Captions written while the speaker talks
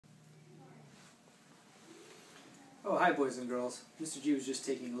Oh, hi boys and girls. Mr. G was just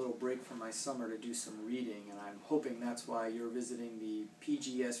taking a little break from my summer to do some reading, and I'm hoping that's why you're visiting the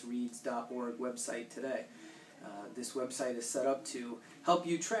pgsreads.org website today. This website is set up to help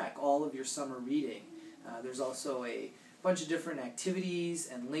you track all of your summer reading. There's also a bunch of different activities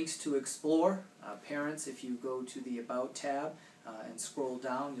and links to explore. Parents, if you go to the About tab and scroll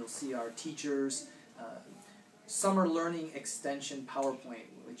down, you'll see our teachers' Summer Learning Extension PowerPoint,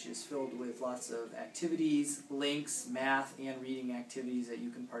 which is filled with lots of activities, links, math, and reading activities that you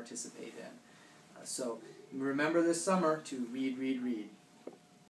can participate in. So remember this summer to read, read, read.